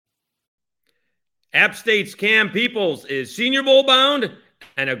App State's Cam Peoples is Senior Bowl bound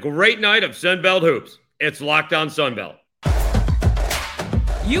and a great night of Sunbelt hoops. It's Locked On Sunbelt.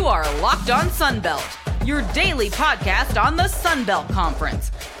 You are Locked On Sunbelt, your daily podcast on the Sunbelt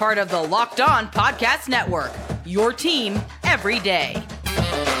Conference, part of the Locked On Podcast Network, your team every day.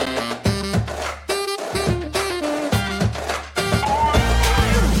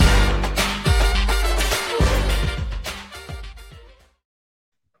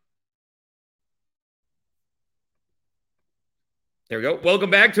 There we go. Welcome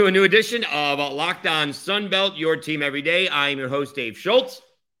back to a new edition of Locked On Sunbelt, your team every day. I am your host, Dave Schultz.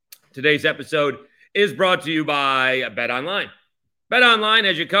 Today's episode is brought to you by BetOnline. BetOnline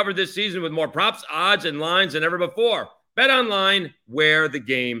has you covered this season with more props, odds, and lines than ever before. BetOnline, where the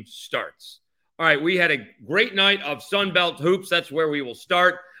game starts. All right, we had a great night of Sunbelt hoops. That's where we will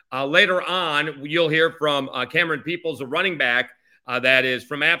start. Later on, you'll hear from Cameron Peoples, a running back, that is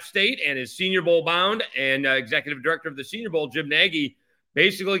from App State and is Senior Bowl bound, and executive director of the Senior Bowl, Jim Nagy,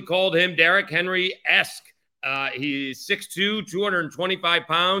 basically called him Derrick Henry-esque. He's 6'2", 225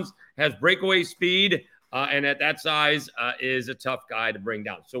 pounds, has breakaway speed, and at that size is a tough guy to bring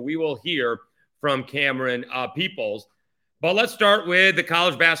down. So we will hear from Cameron Peoples. But let's start with the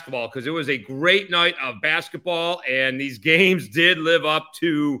college basketball, because it was a great night of basketball, and these games did live up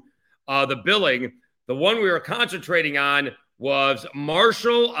to the billing. The one we were concentrating on was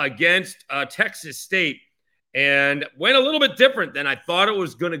Marshall against Texas State, and went a little bit different than I thought it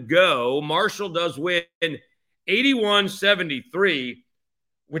was going to go. Marshall does win 81-73,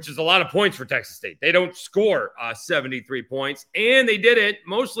 which is a lot of points for Texas State. They don't score 73 points, and they did it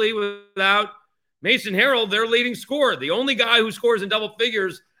mostly without Mason Harrell, their leading scorer. The only guy who scores in double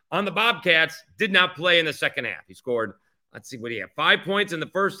figures on the Bobcats did not play in the second half. He scored, let's see, what do you have? 5 points in the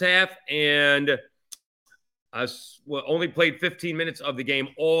first half, and only played 15 minutes of the game,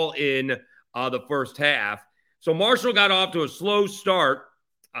 all in the first half. So Marshall got off to a slow start,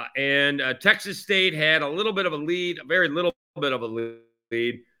 and Texas State had a little bit of a lead, a very little bit of a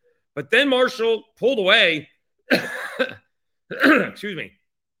lead. But then Marshall pulled away, excuse me,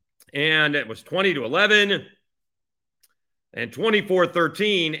 and it was 20-11 and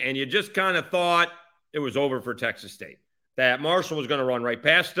 24-13, and you just kind of thought it was over for Texas State, that Marshall was going to run right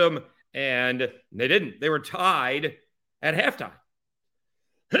past them. And they didn't. They were tied at halftime.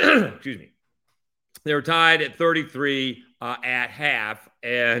 Excuse me. They were tied at 33 at half.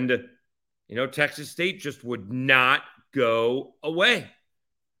 And, Texas State just would not go away.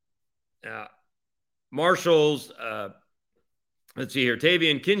 Marshall's, let's see here,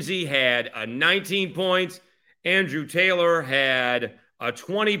 Tavian Kinsey had 19 points. Andrew Taylor had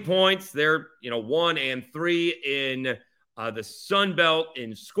 20 points. They're, 1 and 3 in the Sun Belt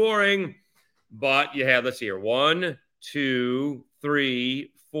in scoring. But you had, let's see here, 1, 2,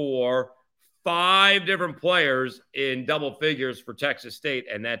 3, 4, 5 different players in double figures for Texas State,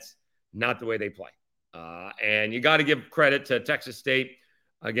 and that's not the way they play. And you got to give credit to Texas State.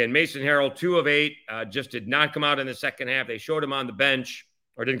 Again, Mason Harrell, 2 of 8, just did not come out in the second half. They showed him on the bench,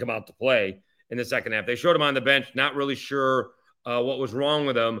 or didn't come out to play in the second half. They showed him on the bench, not really sure what was wrong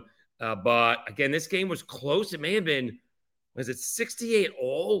with him. But, again, this game was close. It may have been, was it 68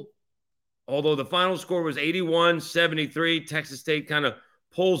 all? Although the final score was 81-73, Texas State kind of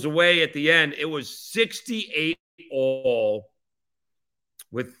pulls away at the end. It was 68 all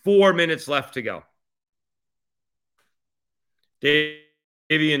with 4 minutes left to go.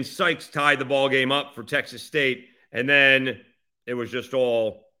 Davian Sykes tied the ball game up for Texas State, and then it was just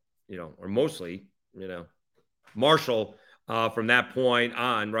all, or mostly, Marshall from that point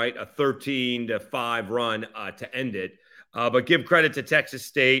on, right? A 13-5 run to end it. But give credit to Texas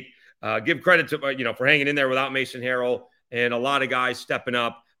State. Give credit to, for hanging in there without Mason Harrell and a lot of guys stepping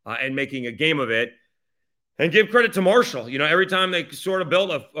up and making a game of it. And give credit to Marshall. Every time they sort of built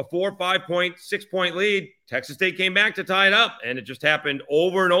a 4, 5 point, 6 point lead, Texas State came back to tie it up. And it just happened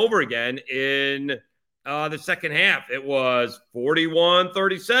over and over again in the second half. It was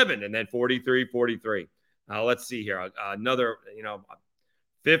 41-37 and then 43-43. Let's see here. Another,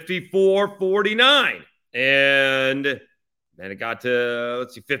 54-49. And then it got to,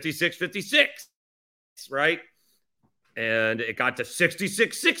 56-56, right? And it got to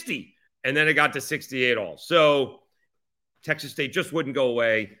 66-60. And then it got to 68 all. So Texas State just wouldn't go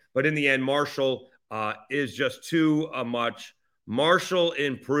away. But in the end, Marshall is just too much. Marshall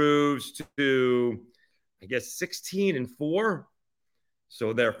improves to, 16-4.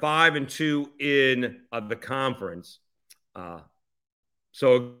 So they're 5-2 in the conference.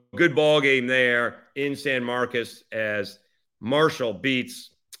 So a good ball game there in San Marcos as Marshall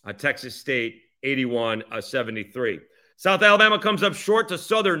beats Texas State 81-73. South Alabama comes up short to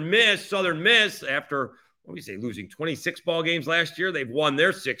Southern Miss. Southern Miss, after, losing 26 ball games last year, they've won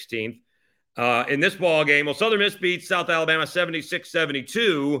their 16th. In this ball game, well, Southern Miss beats South Alabama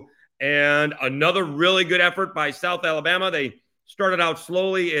 76-72, and another really good effort by South Alabama. They started out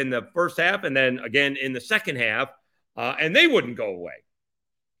slowly in the first half and then again in the second half, and they wouldn't go away.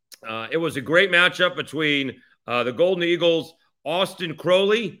 It was a great matchup between the Golden Eagles. Austin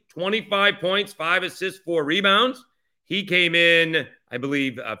Crowley, 25 points, 5 assists, 4 rebounds. He came in, I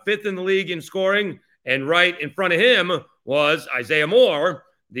believe, 5th in the league in scoring, and right in front of him was Isaiah Moore,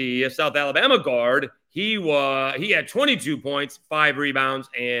 the South Alabama guard. He had 22 points, 5 rebounds,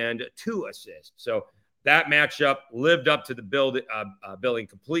 and 2 assists. So that matchup lived up to the billing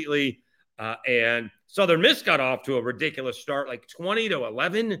completely. And Southern Miss got off to a ridiculous start, like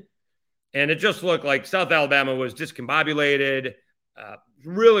 20-11. And it just looked like South Alabama was discombobulated,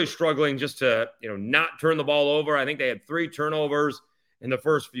 really struggling just to, not turn the ball over. I think they had 3 turnovers in the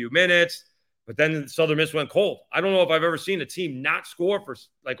first few minutes, but then Southern Miss went cold. I don't know if I've ever seen a team not score for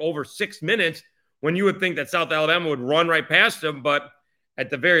like over 6 minutes when you would think that South Alabama would run right past them. But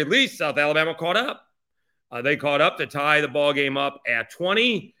at the very least, South Alabama caught up. They caught up to tie the ball game up at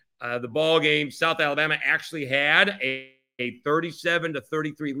 20. The ball game, South Alabama actually had a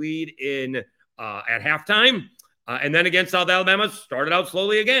 37-33 lead at halftime. And then again, South Alabama started out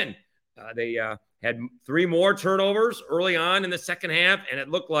slowly again. They had 3 more turnovers early on in the second half, and it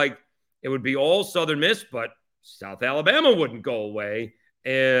looked like it would be all Southern Miss, but South Alabama wouldn't go away.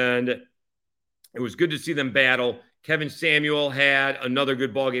 And it was good to see them battle. Kevin Samuel had another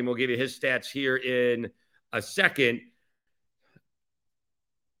good ball game. We'll give you his stats here in a second.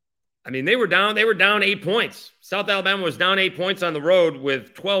 I mean, they were down 8 points. South Alabama was down 8 points on the road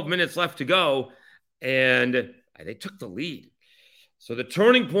with 12 minutes left to go, and they took the lead. So the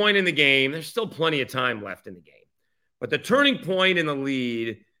turning point in the game, there's still plenty of time left in the game, but the turning point in the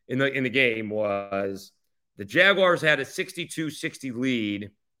lead in the game was the Jaguars had a 62-60 lead,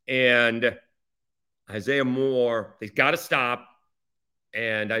 and Isaiah Moore, they got to stop,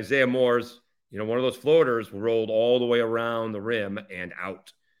 and Isaiah Moore's, one of those floaters rolled all the way around the rim and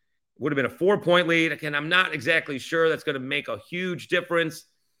out. Would have been a 4-point lead. Again, I'm not exactly sure that's going to make a huge difference.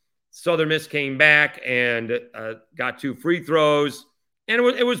 Southern Miss came back and got 2 free throws, and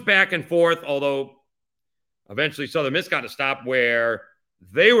it was back and forth, although eventually Southern Miss got to stop where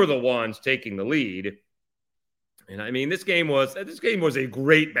they were the ones taking the lead. And I mean, this game was a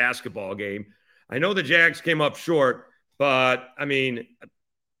great basketball game. I know the Jags came up short, but I mean,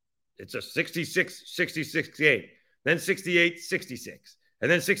 it's a 66-68, then 68-66. And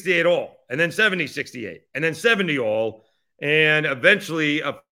then 68 all, and then 70-68, and then 70 all. And eventually,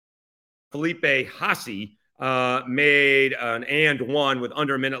 Felipe Hassi made an and one with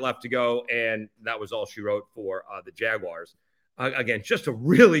under a minute left to go, and that was all she wrote for the Jaguars. Again, just a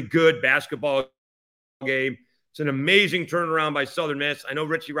really good basketball game. It's an amazing turnaround by Southern Miss. I know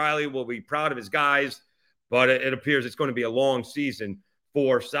Richie Riley will be proud of his guys, but it appears it's going to be a long season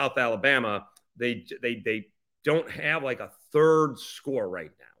for South Alabama. They don't have like a third score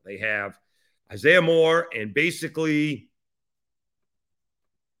right now. They have Isaiah Moore and basically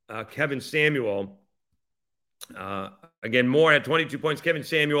Kevin Samuel. Again, Moore had 22 points. Kevin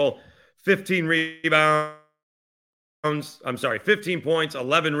Samuel, 15 rebounds. 15 points,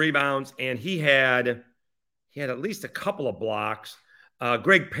 11 rebounds, and he had at least a couple of blocks.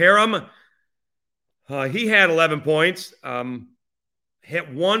 Greg Parham, he had 11 points.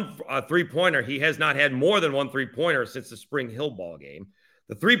 Hit 1 3-pointer. He has not had more than 1 3-pointer since the Spring Hill ball game.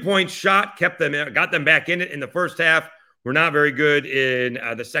 The 3-point shot got them back in it in the first half. We're not very good in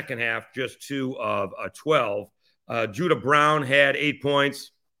the second half, just 2 of 12. Judah Brown had 8 points.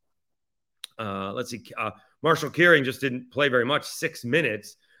 Let's see. Marshall Kearing just didn't play very much, 6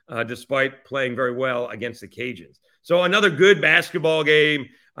 minutes, despite playing very well against the Cajuns. So another good basketball game.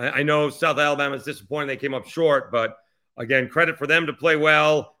 I know South Alabama is disappointed they came up short, but again, credit for them to play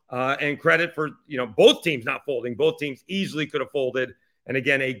well, and credit for, both teams not folding. Both teams easily could have folded. And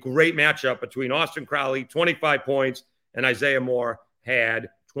again, a great matchup between Austin Crowley, 25 points, and Isaiah Moore had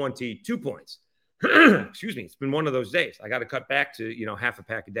 22 points. Excuse me. It's been one of those days. I got to cut back to, half a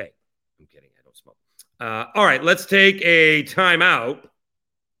pack a day. I'm kidding. I don't smoke. All right, let's take a timeout.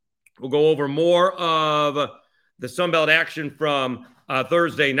 We'll go over more of the Sunbelt action from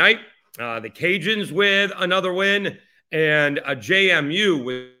Thursday night. The Cajuns with another win, and a JMU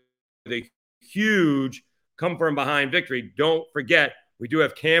with a huge come-from-behind victory. Don't forget, we do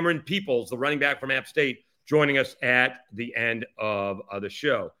have Cameron Peoples, the running back from App State, joining us at the end of the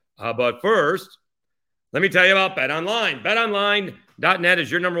show. But first, let me tell you about BetOnline. BetOnline.net is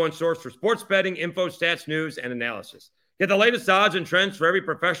your number one source for sports betting, info, stats, news, and analysis. Get the latest odds and trends for every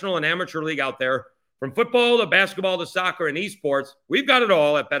professional and amateur league out there. From football to basketball to soccer and esports, we've got it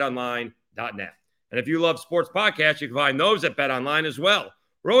all at betonline.net. And if you love sports podcasts, you can find those at BetOnline as well.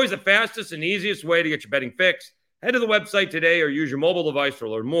 We're always the fastest and easiest way to get your betting fix. Head to the website today or use your mobile device to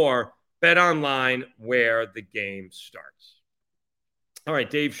learn more. BetOnline, where the game starts. All right,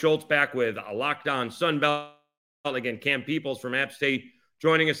 Dave Schultz back with a Locked On Sunbelt. Again, Cam Peoples from App State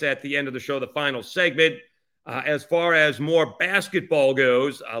joining us at the end of the show, the final segment. As far as more basketball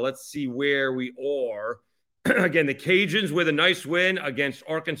goes, let's see where we are. Again, the Cajuns with a nice win against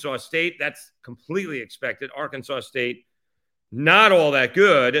Arkansas State. That's completely expected. Arkansas State, not all that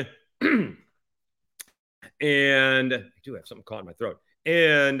good. And I do have something caught in my throat.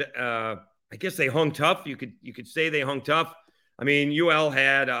 And I guess they hung tough. You could say they hung tough. I mean, UL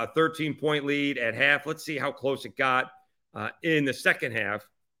had a 13-point lead at half. Let's see how close it got in the second half.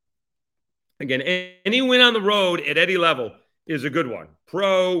 Again, any win on the road at any level is a good one.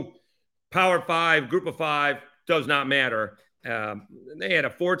 Pro, Power 5, Group of 5, does not matter. They had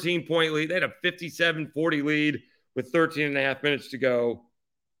a 14-point lead. They had a 57-40 lead with 13 and a half minutes to go.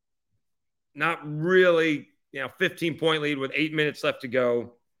 Not really, 15-point lead with 8 minutes left to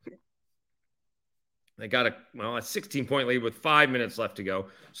go. They got a 16-point lead with 5 minutes left to go.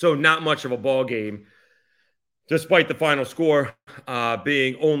 So not much of a ball game, despite the final score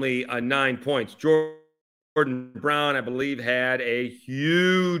being only 9 points. Jordan Brown, I believe, had a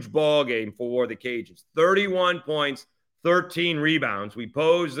huge ball game for the Cajuns. 31 points, 13 rebounds. We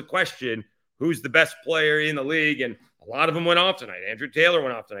posed the question, who's the best player in the league? And a lot of them went off tonight. Andrew Taylor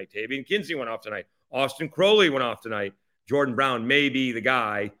went off tonight. Tavian Kinsey went off tonight. Austin Crowley went off tonight. Jordan Brown may be the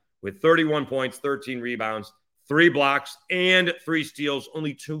guy with 31 points, 13 rebounds, 3 blocks, and 3 steals,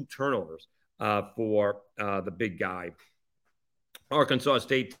 only 2 turnovers for the big guy. Arkansas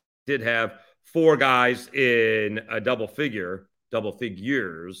State did have 4 guys in a double figures,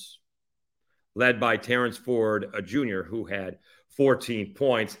 led by Terrence Ford Jr., who had 14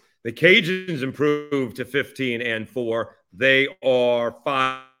 points. The Cajuns improved to 15-4. They are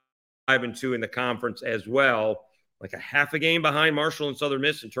 5-2 in the conference as well, like a half a game behind Marshall and Southern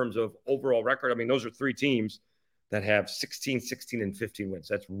Miss in terms of overall record. I mean, those are 3 teams that have 16, 16, and 15 wins.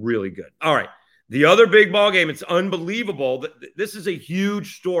 That's really good. All right. The other big ball game, it's unbelievable. This is a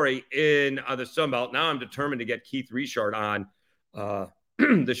huge story in the Sun Belt. Now I'm determined to get Keith Richard on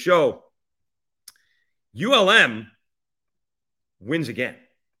the show. ULM wins again.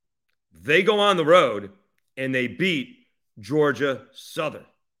 They go on the road and they beat Georgia Southern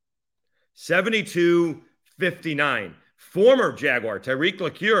 72-59. Former Jaguar Tyreek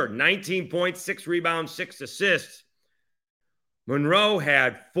LaCure, 19 points, 6 rebounds, 6 assists. Monroe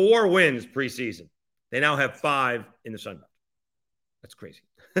had 4 wins preseason. They now have 5 in the Sun Belt. That's crazy.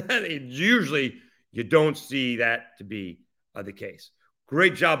 Usually you don't see that to be the case.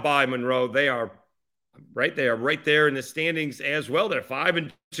 Great job by Monroe. They are right there in the standings as well. They're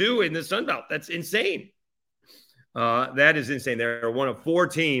 5-2 in the Sun Belt. That's insane. That is insane. They're one of 4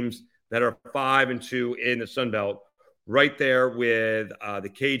 teams that are 5-2 in the Sun Belt, right there with the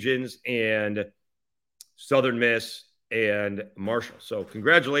Cajuns and Southern Miss and Marshall. So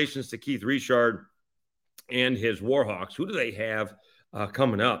congratulations to Keith Richard and his Warhawks. Who do they have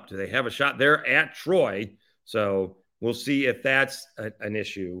coming up? Do they have a shot? They're at Troy. So we'll see if that's an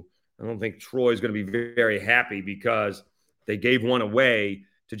issue. I don't think Troy is going to be very happy because they gave one away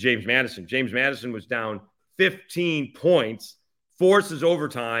to James Madison. James Madison was down 15 points, forces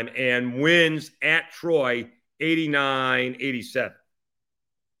overtime, and wins at Troy 89-87.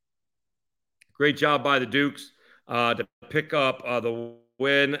 Great job by the Dukes to pick up the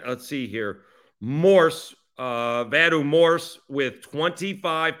win. Let's see here. Morse, Vadu Morse with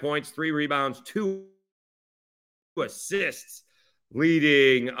 25 points, 3 rebounds, 2 assists,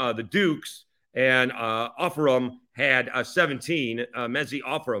 leading the Dukes. And Offerum had 17. Mezzi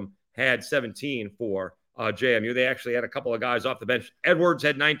Offerum had 17 for JMU. They actually had a couple of guys off the bench. Edwards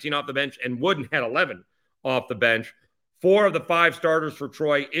had 19 off the bench, and Wooden had 11 off the bench. 4 of the 5 starters for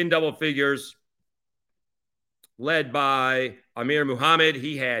Troy in double figures, led by Amir Muhammad.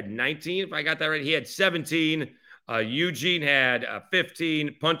 He had 19, if I got that right. He had 17. Eugene had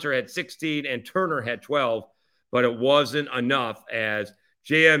 15. Punter had 16. And Turner had 12. But it wasn't enough as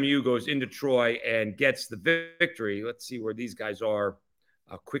JMU goes into Troy and gets the victory. Let's see where these guys are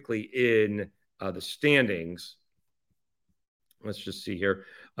quickly in the standings. Let's just see here.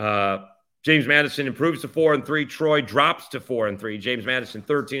 James Madison improves to 4-3. Troy drops to 4-3. James Madison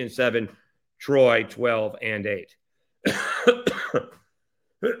 13-7. Troy 12-8.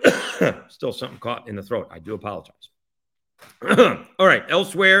 Still something caught in the throat. I do apologize. All right.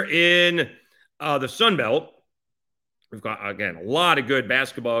 Elsewhere in the Sun Belt, We've got, again, a lot of good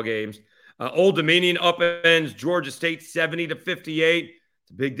basketball games. Old Dominion upends Georgia State 70-58.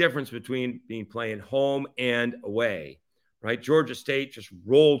 It's a big difference between playing home and away, right? Georgia State just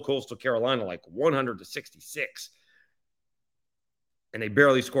rolled Coastal Carolina like 100-66. And they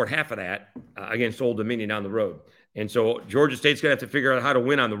barely scored half of that against Old Dominion on the road. And so Georgia State's going to have to figure out how to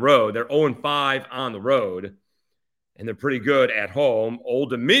win on the road. They're 0-5 on the road, and they're pretty good at home. Old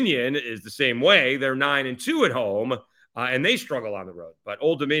Dominion is the same way. They're 9-2 at home, and they struggle on the road. But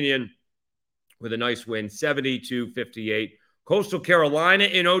Old Dominion with a nice win, 70-58. Coastal Carolina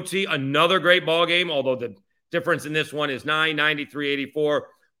in OT, another great ball game, although the difference in this one is 93-84.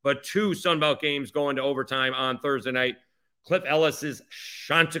 But two Sun Belt games going to overtime on Thursday night. Cliff Ellis's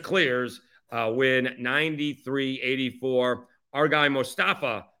Chanticleers win 93-84. Our guy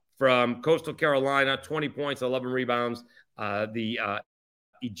Mustafa from Coastal Carolina, 20 points, 11 rebounds. The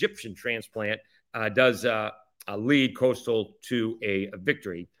Egyptian transplant does lead Coastal to a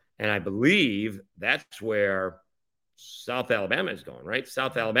victory. And I believe that's where South Alabama is going, right?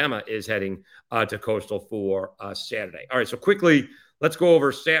 South Alabama is heading to Coastal for Saturday. All right, so quickly, let's go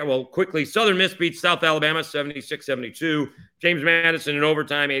over quickly. Southern Miss beats South Alabama 76-72. James Madison in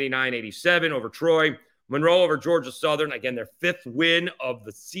overtime 89-87 over Troy. Monroe over Georgia Southern. Again, their fifth win of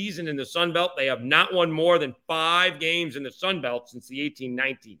the season in the Sun Belt. They have not won more than 5 games in the Sun Belt since the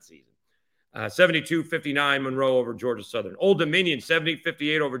 18-19 season. 72-59 Monroe over Georgia Southern. Old Dominion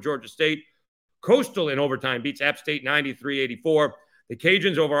 70-58 over Georgia State. Coastal in overtime beats App State 93-84. The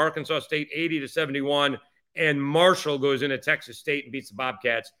Cajuns over Arkansas State 80-71. And Marshall goes into Texas State and beats the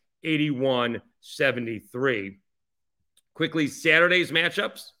Bobcats 81-73. Quickly, Saturday's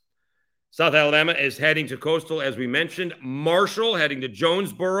matchups. South Alabama is heading to Coastal, as we mentioned. Marshall heading to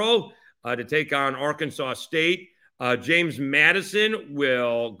Jonesboro to take on Arkansas State. James Madison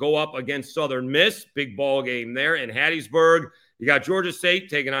will go up against Southern Miss. Big ball game there in Hattiesburg. You got Georgia State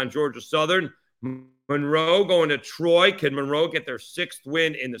taking on Georgia Southern. Monroe going to Troy. Can Monroe get their 6th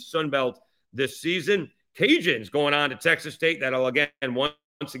win in the Sun Belt this season? Cajuns going on to Texas State. That'll, again, once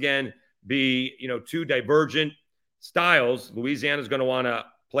again, be, two divergent styles. Louisiana's going to want to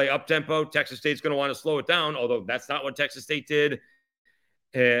play up-tempo. Texas State's going to want to slow it down, although that's not what Texas State did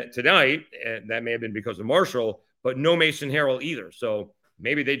tonight. That may have been because of Marshall, but no Mason Harrell either. So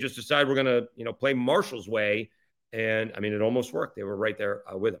maybe they just decide we're going to, play Marshall's way. And, it almost worked. They were right there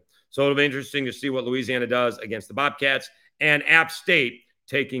with him. So it'll be interesting to see what Louisiana does against the Bobcats and App State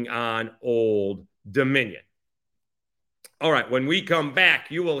taking on Old Dominion. All right, when we come back,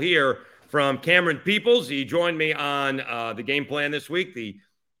 you will hear from Cameron Peoples. He joined me on the Game Plan this week, the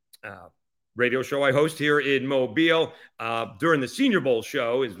radio show I host here in Mobile during the Senior Bowl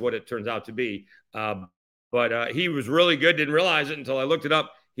show is what it turns out to be. But he was really good. Didn't realize it until I looked it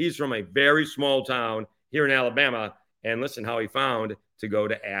up. He's from a very small town here in Alabama. And listen how he found to go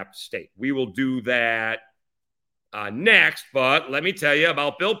to App State. We will do that next. But let me tell you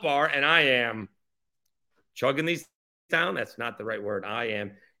about Built Bar. And I am chugging these down. That's not the right word. I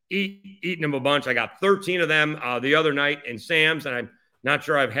am eating them a bunch. I got 13 of them the other night in Sam's. And I'm not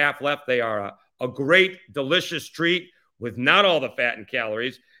sure I have half left. They are a great, delicious treat with not all the fat and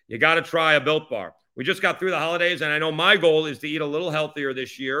calories. You got to try a Built Bar. We just got through the holidays, and I know my goal is to eat a little healthier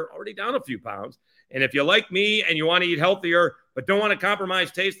this year, already down a few pounds. And if you like me and you want to eat healthier but don't want to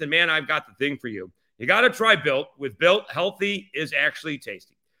compromise taste, then, man, I've got the thing for you. You got to try Built. With Built, healthy is actually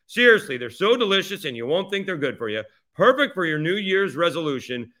tasty. Seriously, they're so delicious, and you won't think they're good for you. Perfect for your New Year's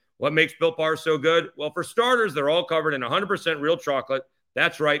resolution. What makes Built Bar so good? Well, for starters, they're all covered in 100% real chocolate.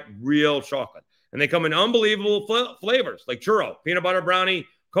 That's right, real chocolate. And they come in unbelievable flavors like churro, peanut butter brownie,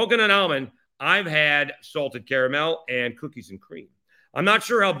 coconut almond. I've had salted caramel and cookies and cream. I'm not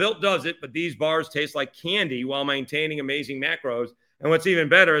sure how Built does it, but these bars taste like candy while maintaining amazing macros. And what's even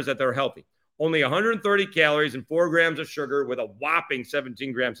better is that they're healthy. Only 130 calories and 4 grams of sugar with a whopping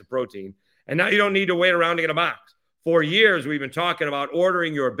 17 grams of protein. And now you don't need to wait around to get a box. For years, we've been talking about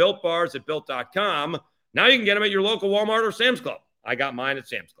ordering your Built bars at Built.com. Now you can get them at your local Walmart or Sam's Club. I got mine at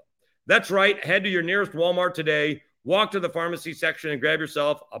Sam's Club. That's right. Head to your nearest Walmart today. Walk to the pharmacy section and grab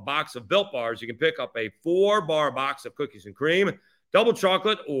yourself a box of Built bars. You can pick up a 4-bar box of cookies and cream, double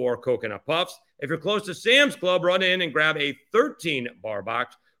chocolate, or coconut puffs. If you're close to Sam's Club, run in and grab a 13-bar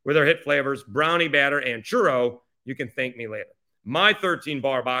box with our hit flavors, brownie batter, and churro. You can thank me later. My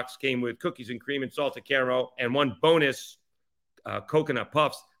 13-bar box came with cookies and cream and salted caramel and 1 bonus coconut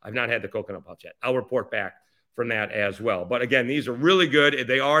puffs. I've not had the coconut puffs yet. I'll report back from that as well. But again, these are really good.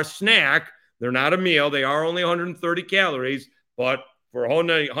 They are a snack. They're not a meal. They are only 130 calories, but for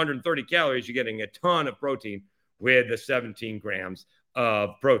 130 calories, you're getting a ton of protein with the 17 grams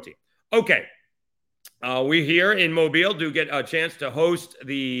of protein. Okay, We here in Mobile do get a chance to host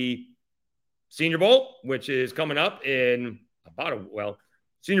the Senior Bowl, which is coming up in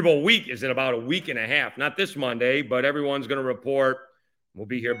Senior Bowl week is in about a week and a half. Not this Monday, but everyone's going to report. We'll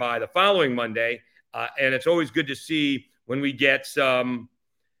be here by the following Monday. And it's always good to see when we get some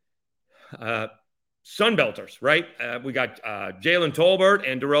Sunbelters, right? We got Jalen Tolbert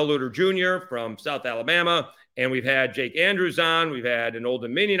and Darrell Luter Jr. from South Alabama. And we've had Jake Andrews on. We've had an Old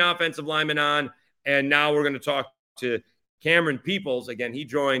Dominion offensive lineman on. And now we're going to talk to Camerun Peoples. Again, he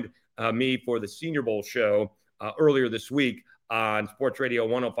joined me for the Senior Bowl show earlier this week on Sports Radio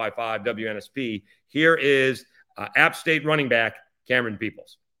 105.5 WNSP. Here is App State running back Camerun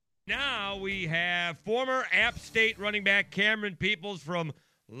Peoples. Now we have former App State running back Camerun Peoples from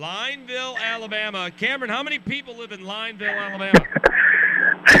Lineville, Alabama. Camerun, how many people live in Lineville, Alabama?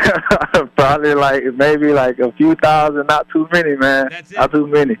 Probably maybe a few thousand, not too many, man. That's it. Not too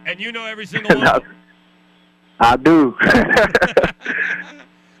many. And you know every single one? I do.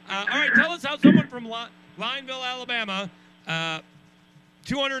 All right, tell us how someone from Lineville, Alabama,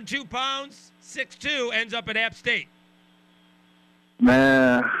 202 pounds, 6'2", ends up at App State.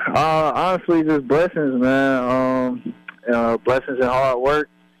 Man, honestly, just blessings, man. Blessings and hard work.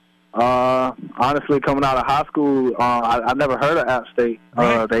 Honestly, coming out of high school, I never heard of App State.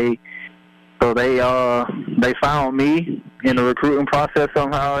 Right. They found me in the recruiting process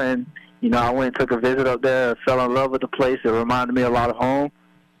somehow, and I went and took a visit up there, fell in love with the place. It reminded me a lot of home,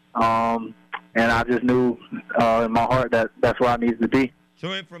 and I just knew in my heart that that's where I needed to be. So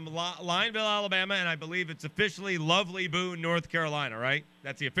went from Lineville, Alabama, and I believe it's officially Lovely Boone, North Carolina, right?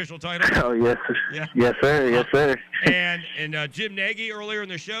 That's the official title? Oh, yes. Yeah. Yes, sir. Yes, sir. And Jim Nagy earlier in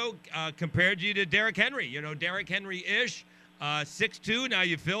the show compared you to Derrick Henry. Derrick Henry-ish, 6'2". Now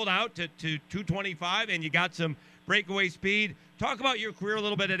you filled out to 225, and you got some breakaway speed. Talk about your career a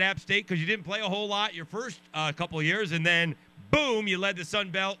little bit at App State, because you didn't play a whole lot your first couple of years, and then, boom, you led the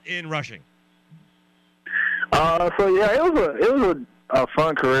Sun Belt in rushing. It was a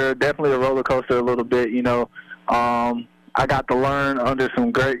fun career, definitely a roller coaster a little bit. I got to learn under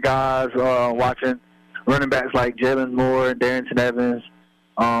some great guys, watching running backs like Jalen Moore and Darrington Evans,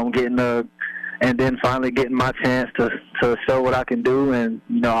 and then finally getting my chance to show what I can do. And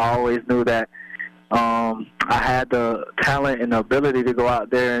I always knew that I had the talent and the ability to go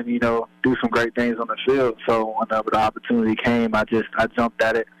out there and do some great things on the field. So whenever the opportunity came, I jumped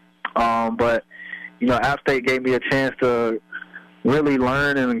at it. But App State gave me a chance to really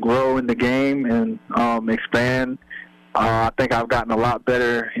learn and grow in the game and expand. I think I've gotten a lot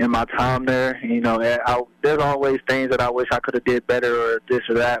better in my time there. There's always things that I wish I could have did better or this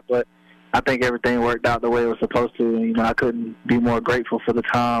or that, but I think everything worked out the way it was supposed to. I couldn't be more grateful for the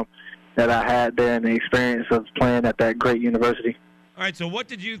time that I had there and the experience of playing at that great university. All right, so what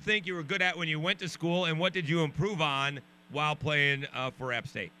did you think you were good at when you went to school, and what did you improve on while playing for App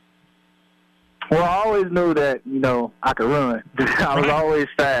State? Well, I always knew that I could run. I was always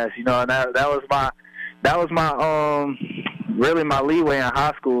fast, and that was my really my leeway in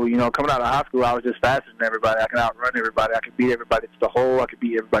high school. Coming out of high school, I was just faster than everybody. I could outrun everybody. I could beat everybody to the hole. I could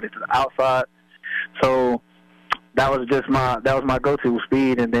beat everybody to the outside. So that was my go-to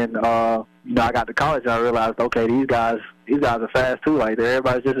speed. And then I got to college and I realized, okay, these guys are fast too.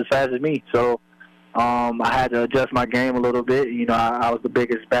 Everybody's just as fast as me. So I had to adjust my game a little bit. I was the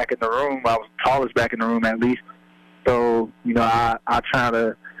biggest back in the room. I was the tallest back in the room at least. So, I try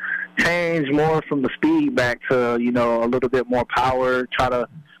to change more from the speed back to, a little bit more power, try to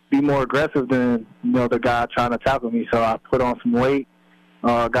be more aggressive than, the guy trying to tackle me. So I put on some weight,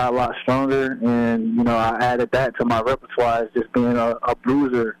 got a lot stronger, and, I added that to my repertoire as just being a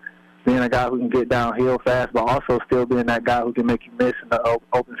bruiser, being a guy who can get downhill fast, but also still being that guy who can make you miss in the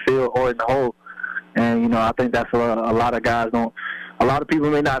open field or in the hole. And, I think that's a lot of guys don't. A lot of people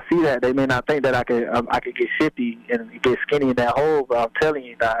may not see that. They may not think that I could get shifty and get skinny in that hole. But I'm telling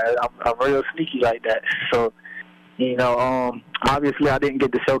you, I'm real sneaky like that. So, obviously I didn't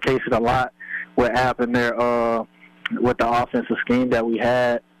get to showcase it a lot what happened there with the offensive scheme that we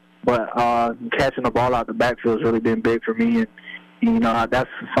had. But catching the ball out the backfield has really been big for me. And, that's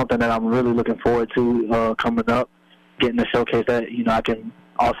something that I'm really looking forward to coming up, getting to showcase that, I can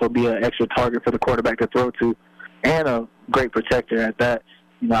also be an extra target for the quarterback to throw to, and a great protector at that.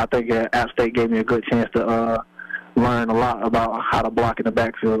 I think App State gave me a good chance to learn a lot about how to block in the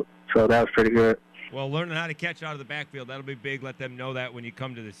backfield. So that was pretty good. Well, learning how to catch out of the backfield, that'll be big. Let them know that when you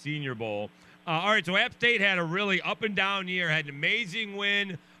come to the Senior Bowl. All right, so App State had a really up-and-down year, had an amazing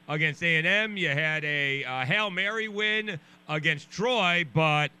win against A&M. You had a Hail Mary win against Troy.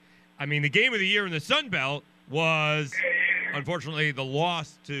 But, the game of the year in the Sun Belt was unfortunately, the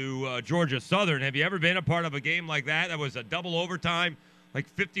loss to Georgia Southern. Have you ever been a part of a game like that? That was a double overtime, like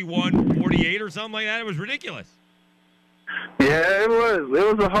 51-48 or something like that. It was ridiculous. Yeah, it was.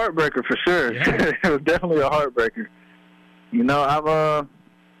 It was a heartbreaker for sure. Yeah. It was definitely a heartbreaker. You know, I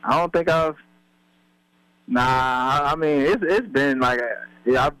don't think I've. Nah, I mean, it's been like,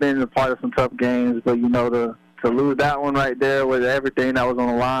 yeah, I've been a part of some tough games, but you know, to lose that one right there with everything that was on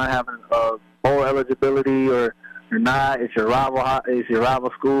the line, having bowl eligibility or not, it's your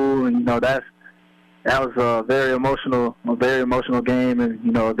rival school, and you know that was a very emotional game, and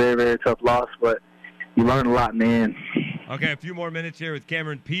you know, a very, very tough loss, but you learn a lot in the end. Okay, a few more minutes here with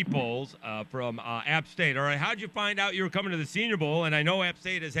Cameron Peoples from App State. All right, how'd you find out you were coming to the Senior Bowl? And I know App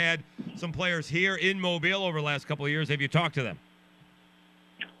State has had some players here in Mobile over the last couple of years. Have you talked to them?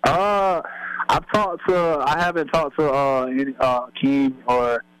 I haven't talked to Keem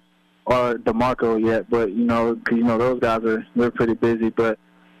or DeMarco yet, but you know, 'cause you know those guys they're pretty busy. But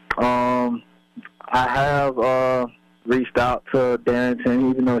I have reached out to Darrington,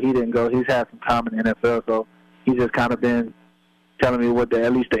 even though he didn't go. He's had some time in the NFL, so he's just kind of been telling me what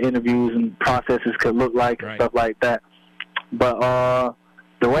at least the interviews and processes could look like and stuff like that. But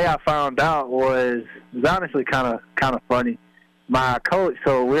the way I found out was honestly kind of funny. My coach,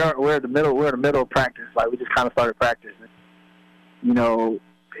 so we're in the middle of practice. Like, we just kind of started practicing. You know,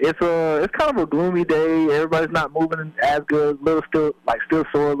 it's kind of a gloomy day. Everybody's not moving as good. Still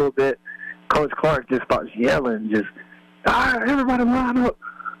sore a little bit. Coach Clark just starts yelling, everybody line up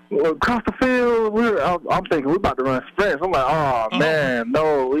across the field. I'm thinking we're about to run sprints. I'm like, oh man,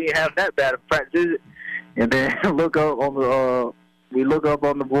 no, we ain't have that bad of practice. And then we look up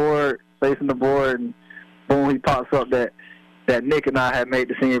on the board, facing the board, and boom, he pops up that Nick and I had made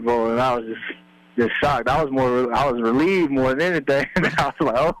the Senior Bowl, and I was just shocked. I was relieved more than anything. I was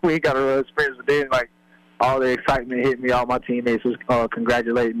like, oh, we ain't got to run sprints. But then, like, all the excitement hit me. All my teammates was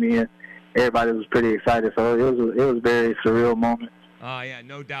congratulating me, and everybody was pretty excited. So it was a very surreal moment. Yeah,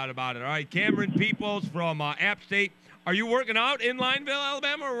 no doubt about it. All right, Cameron Peoples from App State. Are you working out in Lineville,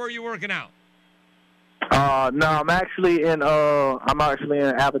 Alabama, or were you working out? No, I'm actually in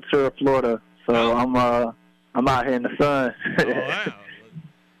Aventura, Florida. So I'm out here in the sun. Oh, wow.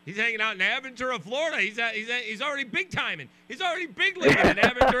 He's hanging out in Aventura, Florida. He's already big timing. He's already big leaguing in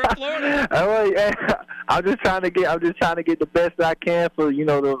Aventura, Florida. I'm just trying to get the best I can for, you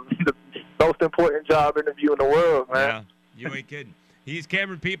know, the most important job interview in the world, man. Yeah, you ain't kidding. He's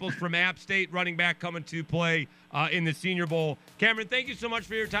Cameron Peoples from App State, running back, coming to play in the Senior Bowl. Cameron, thank you so much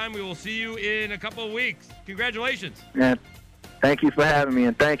for your time. We will see you in a couple of weeks. Congratulations. Man, thank you for having me,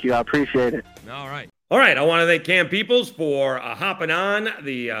 and thank you. I appreciate it. All right. All right, I want to thank Cam Peoples for hopping on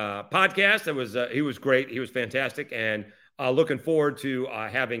the podcast. He was great. He was fantastic, and looking forward to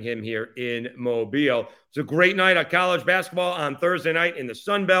having him here in Mobile. It's a great night of college basketball on Thursday night in the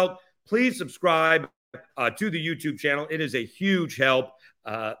Sun Belt. Please subscribe to the YouTube channel. It is a huge help.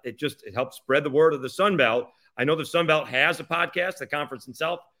 It helps spread the word of the Sun Belt. I know the Sun Belt has a podcast, the conference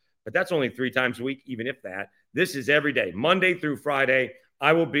itself, but that's only 3 times a week, even if that. This is every day, Monday through Friday.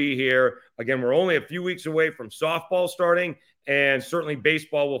 I will be here. Again, we're only a few weeks away from softball starting, and certainly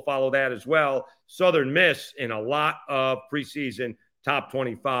baseball will follow that as well. Southern Miss in a lot of preseason top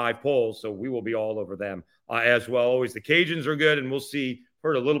 25 polls, so we will be all over them as well. Always the Cajuns are good, and we'll see.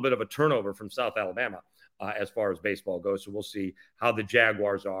 Heard a little bit of a turnover from South Alabama as far as baseball goes, so we'll see how the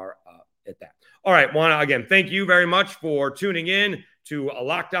Jaguars are at that. All right, want to, again, thank you very much for tuning in to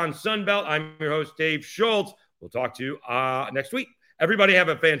Locked On Sun Belt. I'm your host, Dave Schultz. We'll talk to you next week. Everybody have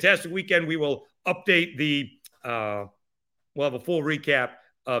a fantastic weekend. We will update we'll have a full recap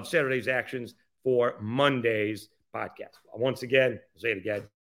of Saturday's actions for Monday's podcast. Once again, I'll say it again.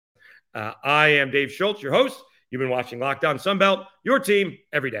 I am Dave Schultz, your host. You've been watching Locked On Sun Belt, your team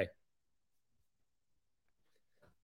every day.